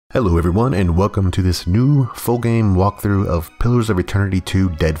Hello everyone, and welcome to this new full game walkthrough of Pillars of Eternity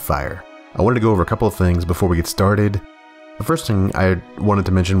 2 Deadfire. I wanted to go over a couple of things before we get started. The first thing I wanted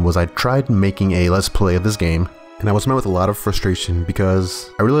to mention was I tried making a let's play of this game, and I was met with a lot of frustration because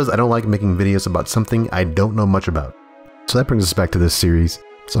I realized I don't like making videos about something I don't know much about. So that brings us back to this series.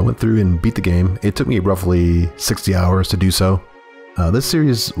 So I went through and beat the game. It took me roughly 60 hours to do so. This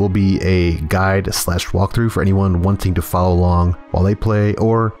series will be a guide slash walkthrough for anyone wanting to follow along while they play,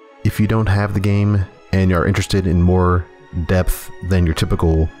 or if you don't have the game and you're interested in more depth than your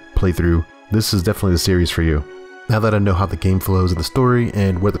typical playthrough, this is definitely the series for you. Now that I know how the game flows in the story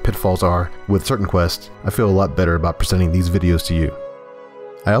and where the pitfalls are with certain quests, I feel a lot better about presenting these videos to you.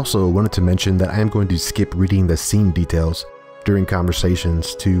 I also wanted to mention that I am going to skip reading the scene details during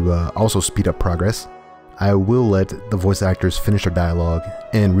conversations to also speed up progress. I will let the voice actors finish their dialogue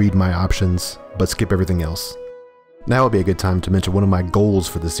and read my options, but skip everything else. Now would be a good time to mention one of my goals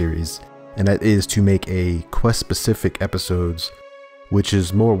for the series, and that is to make a quest-specific episodes, which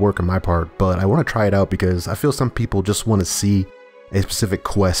is more work on my part, but I want to try it out because I feel some people just want to see a specific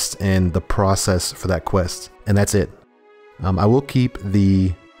quest and the process for that quest, and that's it. I will keep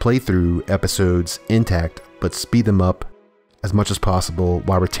the playthrough episodes intact, but speed them up as much as possible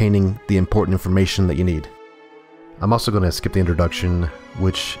while retaining the important information that you need. I'm also going to skip the introduction,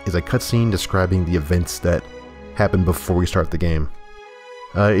 which is a cutscene describing the events that happen before we start the game.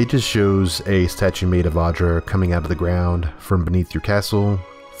 It just shows a statue made of Audra coming out of the ground from beneath your castle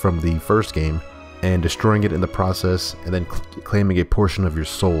from the first game and destroying it in the process, and then claiming a portion of your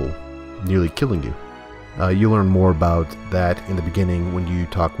soul, nearly killing you. You'll learn more about that in the beginning when you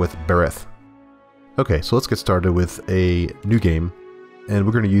talk with Berath. Okay, so let's get started with a new game, and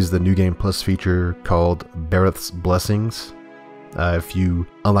we're going to use the New Game Plus feature called Beraths Blessings. If you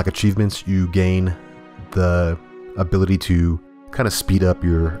unlock achievements, you gain the ability to kind of speed up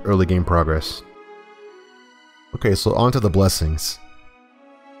your early game progress. Okay, so on to the blessings.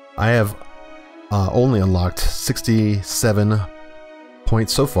 I have only unlocked 67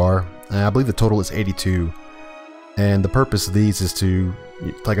 points so far, and I believe the total is 82. And the purpose of these is to,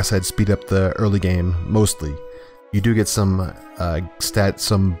 like I said, speed up the early game mostly. You do get some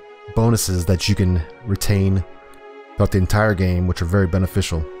some bonuses that you can retain throughout the entire game, which are very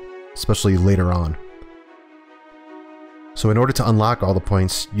beneficial, especially later on. So in order to unlock all the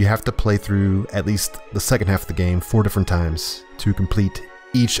points, you have to play through at least the second half of the game 4 different times to complete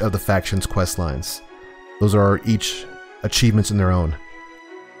each of the faction's quest lines. Those are each achievements in their own.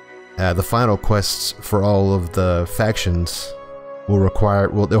 The final quests for all of the factions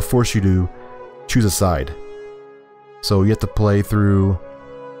they'll force you to choose a side. So you have to play through,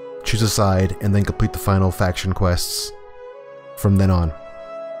 choose a side, and then complete the final faction quests from then on.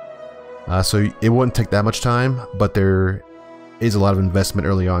 So it wouldn't take that much time, but there is a lot of investment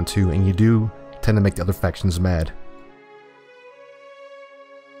early on too, and you do tend to make the other factions mad.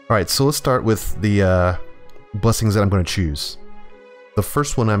 Alright, so let's start with the blessings that I'm going to choose. The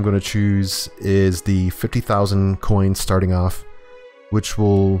first one I'm going to choose is the 50,000 coins starting off, which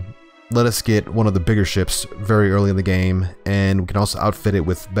will let us get one of the bigger ships very early in the game, and we can also outfit it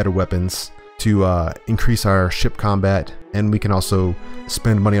with better weapons to increase our ship combat, and we can also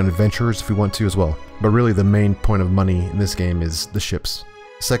spend money on adventurers if we want to as well. But really the main point of money in this game is the ships.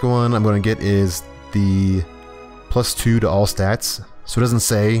 The second one I'm going to get is the +2 to all stats. So it doesn't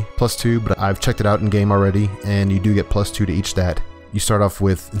say +2, but I've checked it out in game already, and you do get +2 to each stat. You start off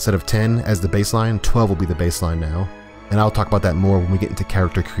with, instead of 10 as the baseline, 12 will be the baseline now, and I'll talk about that more when we get into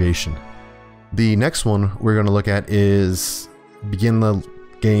character creation. The next one we're going to look at is begin the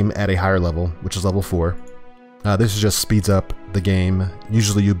game at a higher level, which is level 4. This just speeds up the game.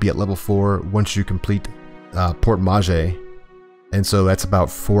 Usually you'd be at level 4 once you complete Port Mage, and so that's about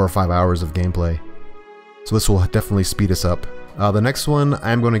 4 or 5 hours of gameplay. So this will definitely speed us up. The next one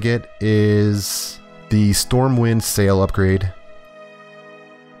I'm going to get is the Stormwind Sail upgrade.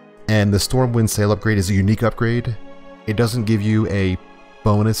 And the Stormwind Sail upgrade is a unique upgrade. It doesn't give you a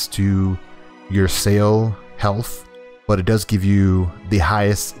bonus to your sail health, but it does give you the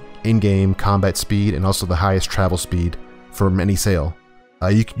highest in-game combat speed and also the highest travel speed from any sail.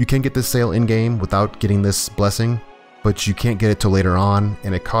 You can get this sail in-game without getting this blessing, but you can't get it till later on,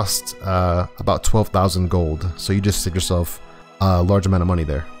 and it costs about 12,000 gold, so you just save yourself a large amount of money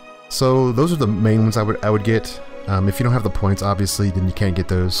there. So those are the main ones I would get. If you don't have the points, obviously, then you can't get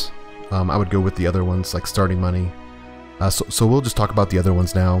those. I would go with the other ones, like starting money. So we'll just talk about the other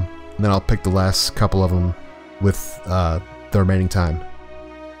ones now, and then I'll pick the last couple of them with the remaining time.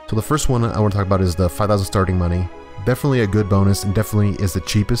 So the first one I want to talk about is the 5,000 starting money. Definitely a good bonus, and definitely is the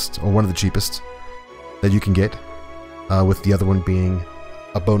cheapest, or one of the cheapest, that you can get, with the other one being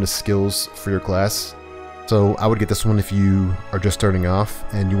a bonus skills for your class. So I would get this one if you are just starting off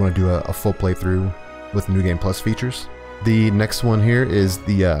and you want to do a full playthrough with New Game Plus features. The next one here is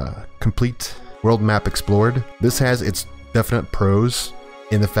the Complete World Map Explored. This has its definite pros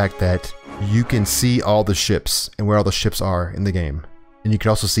in the fact that you can see all the ships and where all the ships are in the game. And you can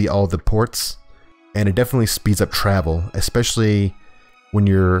also see all the ports, and it definitely speeds up travel, especially when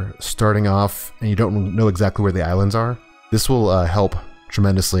you're starting off and you don't know exactly where the islands are. This will help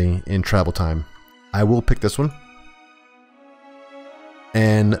tremendously in travel time. I will pick this one.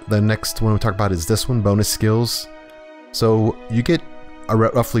 And the next one we talk about is this one, bonus skills. So you get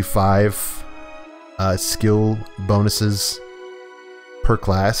roughly 5 skill bonuses per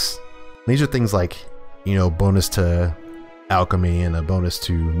class. These are things like, you know, bonus to alchemy and a bonus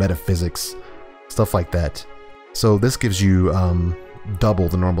to metaphysics, stuff like that. So this gives you double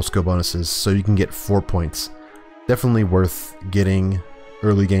the normal skill bonuses, so you can get 4 points. Definitely worth getting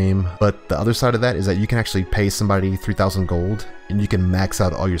early game. But the other side of that is that you can actually pay somebody 3,000 gold and you can max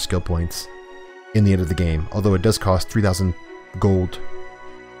out all your skill points in the end of the game. Although it does cost 3,000 gold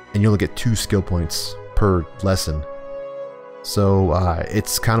and you only get 2 skill points per lesson. So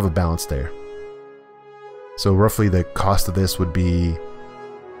it's kind of a balance there. So roughly the cost of this would be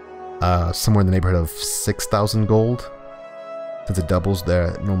somewhere in the neighborhood of 6,000 gold, since it doubles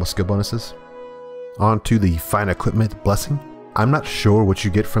the normal skill bonuses. On to the Fine Equipment Blessing. I'm not sure what you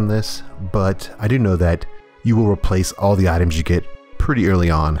get from this, but I do know that you will replace all the items you get pretty early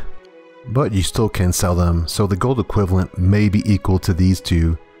on, but you still can sell them, so the gold equivalent may be equal to these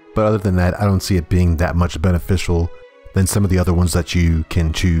two, but other than that, I don't see it being that much beneficial than some of the other ones that you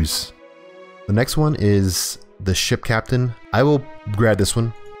can choose. The next one is the Ship Captain. I will grab this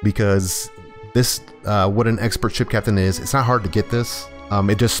one because this, what an expert ship captain is, it's not hard to get this.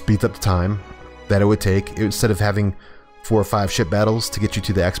 It just speeds up the time that it would take. Instead of having 4 or 5 ship battles to get you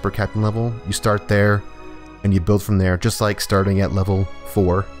to the expert captain level, you start there and you build from there, just like starting at level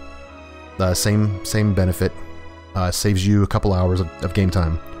 4. Same benefit. Saves you a couple hours of game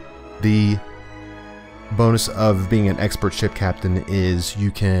time. The bonus of being an expert ship captain is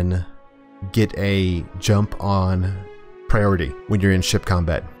you can get a jump on priority when you're in ship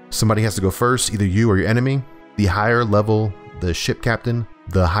combat. Somebody has to go first, either you or your enemy. The higher level the ship captain,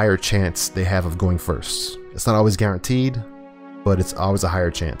 the higher chance they have of going first. It's not always guaranteed, but it's always a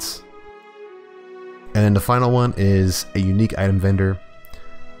higher chance. And then the final one is a unique item vendor.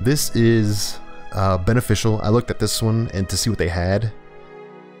 This is beneficial. I looked at this one and to see what they had,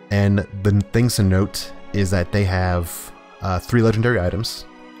 and the things to note is that they have 3 legendary items,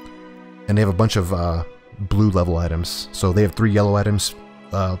 and they have a bunch of blue level items. So they have 3 yellow items,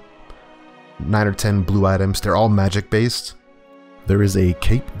 9 or 10 blue items. They're all magic based. There is a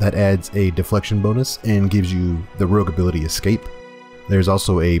cape that adds a deflection bonus and gives you the rogue ability Escape. There's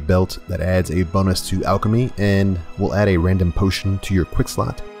also a belt that adds a bonus to alchemy and will add a random potion to your quick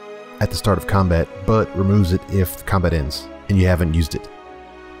slot at the start of combat, but removes it if combat ends and you haven't used it.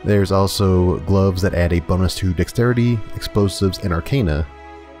 There's also gloves that add a bonus to dexterity, explosives, and arcana,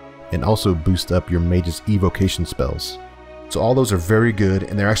 and also boost up your mage's evocation spells. So all those are very good,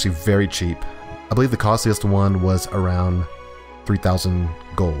 and they're actually very cheap. I believe the costliest one was around 3,000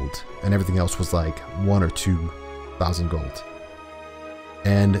 gold, and everything else was like 1,000 or 2,000 gold.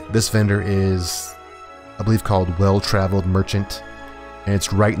 And this vendor is, I believe, called Well-Traveled Merchant, and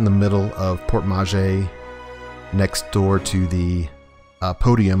it's right in the middle of Port Mage, next door to the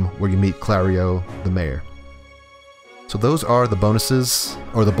podium where you meet Clario, the mayor. So those are the bonuses,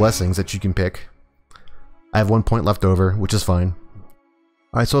 or the blessings, that you can pick. I have 1 point left over, which is fine.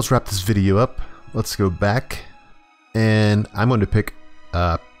 Alright, so let's wrap this video up. Let's go back, and I'm going to pick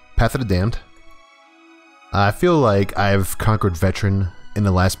Path of the Damned. I feel like I've conquered Veteran in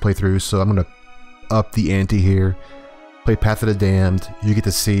the last playthrough, so I'm going to up the ante here. Play Path of the Damned. You get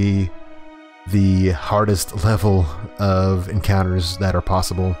to see the hardest level of encounters that are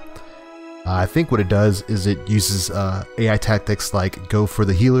possible. I think what it does is it uses AI tactics like go for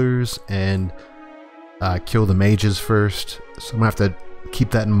the healers and kill the mages first, so I'm gonna have to keep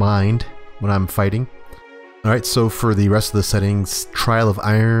that in mind when I'm fighting. Alright, so for the rest of the settings, Trial of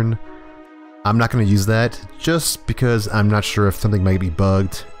Iron, I'm not going to use that just because I'm not sure if something might be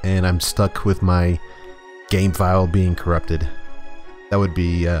bugged and I'm stuck with my game file being corrupted. That would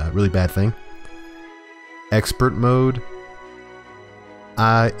be a really bad thing. Expert mode,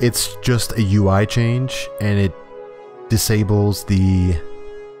 it's just a UI change and it disables the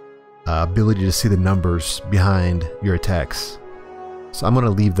ability to see the numbers behind your attacks. So I'm going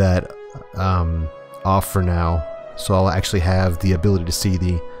to leave that off for now, so I'll actually have the ability to see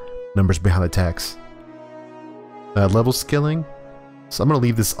the numbers behind attacks. Level skilling, So I'm going to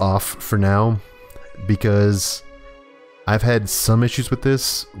leave this off for now because I've had some issues with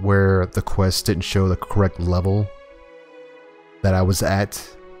this where the quest didn't show the correct level that I was at,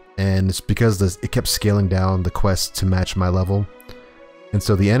 and it's because it kept scaling down the quest to match my level. And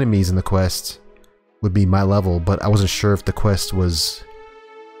so the enemies in the quest would be my level, but I wasn't sure if the quest was,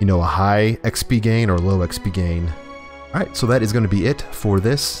 you know, a high XP gain or low XP gain. Alright, so that is going to be it for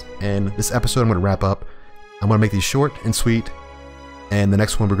this, and this episode I'm going to wrap up. I'm going to make these short and sweet, and the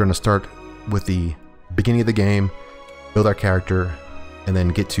next one we're going to start with the beginning of the game, build our character, and then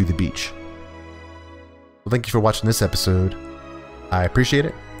get to the beach. Well, thank you for watching this episode. I appreciate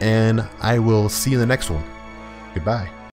it, and I will see you in the next one. Goodbye.